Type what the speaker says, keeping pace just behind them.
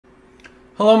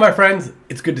Hello my friends,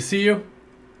 it's good to see you.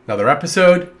 Another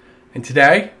episode, and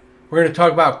today we're going to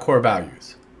talk about core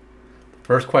values. The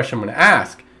first question I'm going to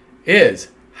ask is,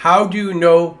 how do you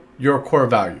know your core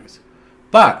values?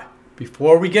 But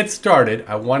before we get started,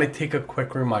 I want to take a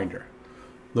quick reminder.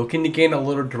 Looking to gain a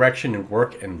little direction in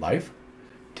work and life?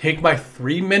 Take my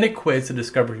 3-minute quiz to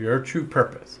discover your true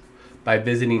purpose by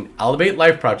visiting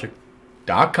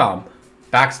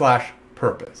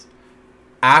elevatelifelifeproject.com/purpose.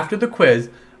 After the quiz,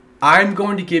 I'm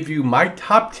going to give you my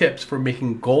top tips for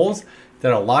making goals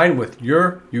that align with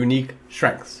your unique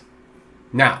strengths.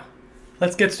 Now,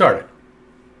 let's get started.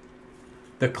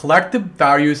 The collective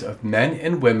values of men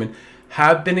and women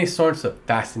have been a source of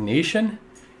fascination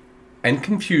and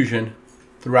confusion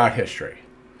throughout history.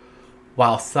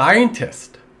 While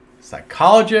scientists,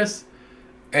 psychologists,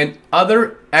 and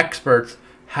other experts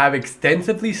have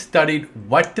extensively studied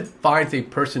what defines a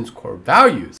person's core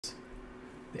values,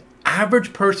 the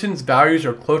average person's values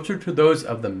are closer to those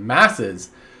of the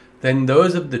masses than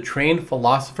those of the trained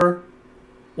philosopher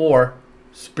or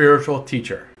spiritual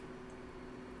teacher.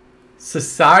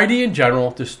 Society in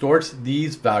general distorts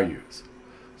these values,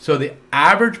 so the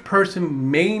average person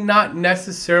may not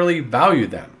necessarily value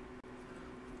them.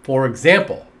 For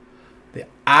example, the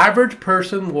average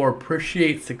person will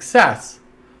appreciate success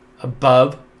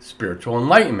above spiritual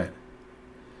enlightenment.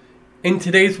 In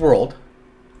today's world,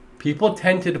 people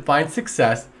tend to define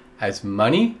success as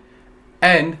money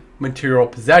and material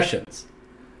possessions.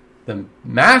 The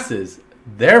masses,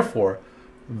 therefore,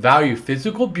 value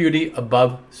physical beauty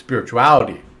above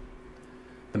spirituality.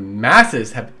 The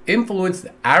masses have influenced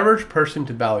the average person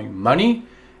to value money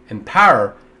and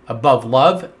power above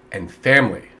love and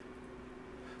family.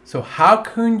 So how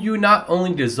can you not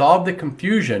only dissolve the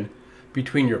confusion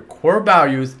between your core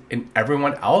values and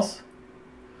everyone else,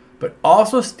 but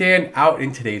also stand out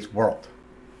in today's world?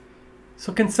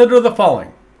 So consider the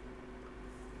following.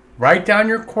 Write down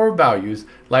your core values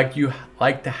like you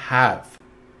like to have.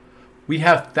 We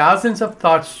have thousands of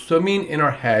thoughts swimming in our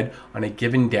head on a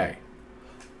given day.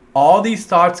 All these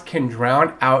thoughts can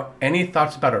drown out any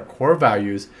thoughts about our core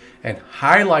values and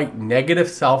highlight negative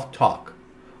self-talk,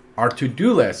 our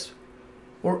to-do list,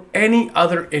 or any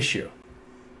other issue.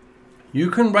 You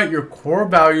can write your core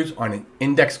values on an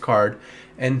index card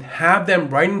and have them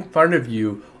right in front of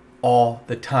you all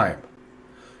the time.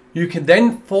 You can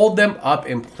then fold them up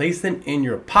and place them in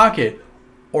your pocket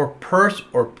or purse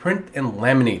or print and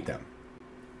laminate them.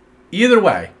 Either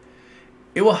way,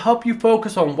 it will help you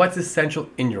focus on what's essential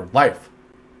in your life.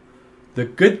 The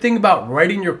good thing about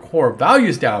writing your core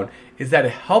values down is that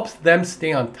it helps them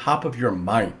stay on top of your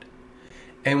mind.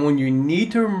 And when you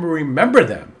need to remember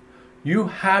them, you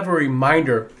have a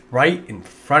reminder right in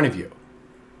front of you.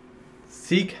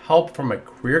 Seek help from a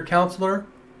career counselor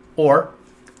or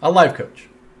a life coach.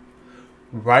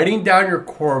 Writing down your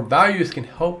core values can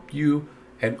help you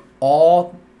and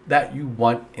all that you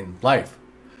want in life.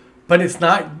 But it's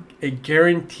not a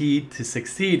guarantee to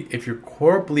succeed if your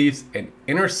core beliefs and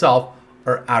inner self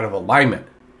are out of alignment.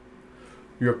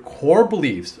 Your core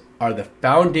beliefs are the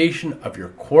foundation of your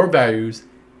core values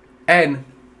and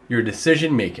your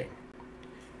decision making.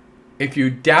 If you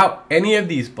doubt any of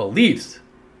these beliefs,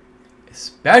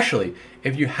 especially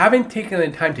if you haven't taken the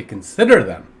time to consider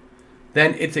them,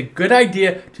 then it's a good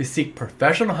idea to seek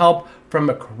professional help from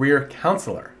a career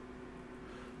counselor.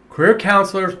 Career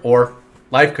counselors or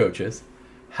life coaches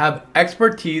have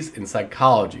expertise in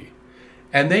psychology,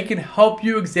 and they can help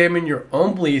you examine your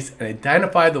own beliefs and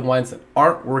identify the ones that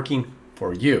aren't working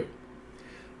for you.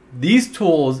 These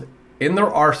tools in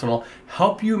their arsenal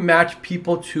help you match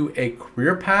people to a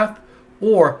career path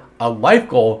or a life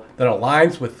goal that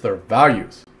aligns with their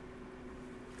values.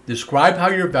 Describe how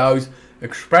your values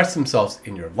express themselves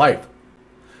in your life.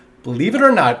 Believe it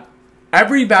or not,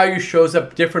 every value shows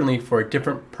up differently for a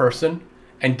different person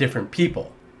and different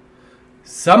people.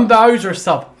 Some values are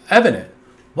self-evident,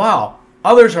 while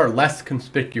others are less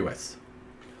conspicuous.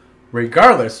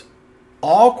 Regardless,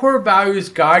 all core values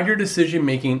guide your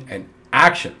decision-making and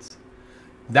actions.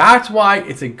 That's why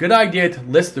it's a good idea to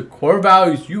list the core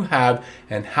values you have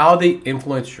and how they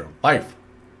influence your life.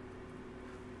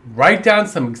 Write down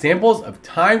some examples of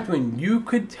times when you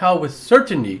could tell with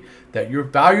certainty that your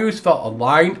values felt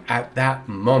aligned at that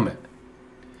moment.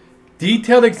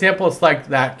 Detailed examples like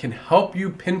that can help you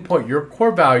pinpoint your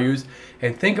core values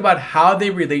and think about how they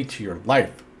relate to your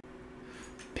life.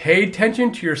 Pay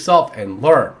attention to yourself and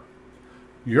learn.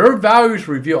 Your values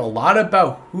reveal a lot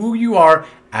about who you are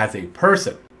as a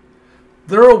person.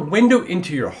 They're a window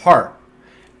into your heart,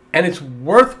 and it's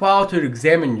worthwhile to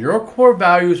examine your core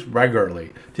values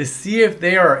regularly to see if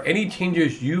there are any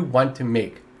changes you want to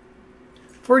make.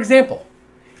 For example,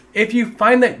 If you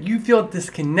find that you feel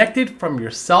disconnected from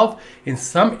yourself in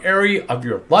some area of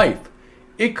your life,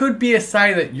 it could be a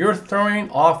sign that you're throwing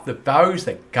off the values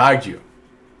that guide you.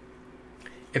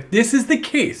 If this is the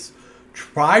case,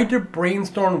 try to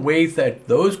brainstorm ways that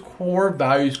those core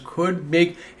values could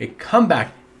make a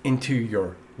comeback into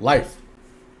your life.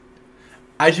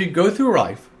 As you go through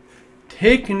life,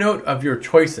 take note of your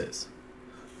choices.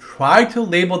 Try to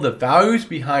label the values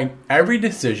behind every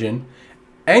decision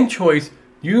and choice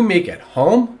you make at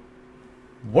home,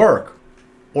 work,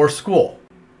 or school.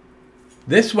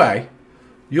 This way,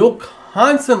 you'll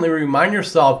constantly remind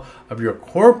yourself of your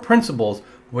core principles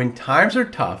when times are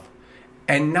tough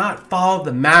and not follow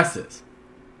the masses.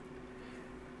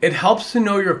 It helps to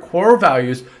know your core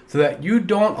values so that you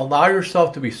don't allow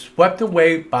yourself to be swept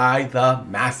away by the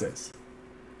masses.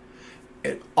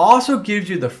 It also gives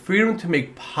you the freedom to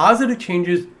make positive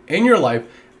changes in your life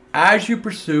as you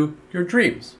pursue your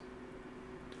dreams.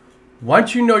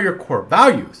 Once you know your core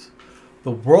values,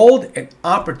 the world and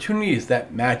opportunities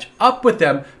that match up with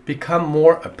them become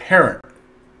more apparent.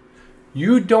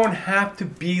 You don't have to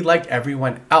be like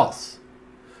everyone else.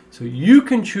 So you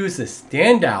can choose to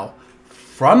stand out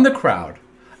from the crowd,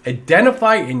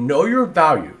 identify and know your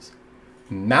values,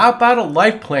 map out a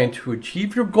life plan to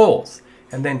achieve your goals,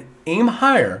 and then aim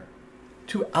higher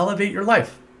to elevate your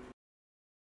life.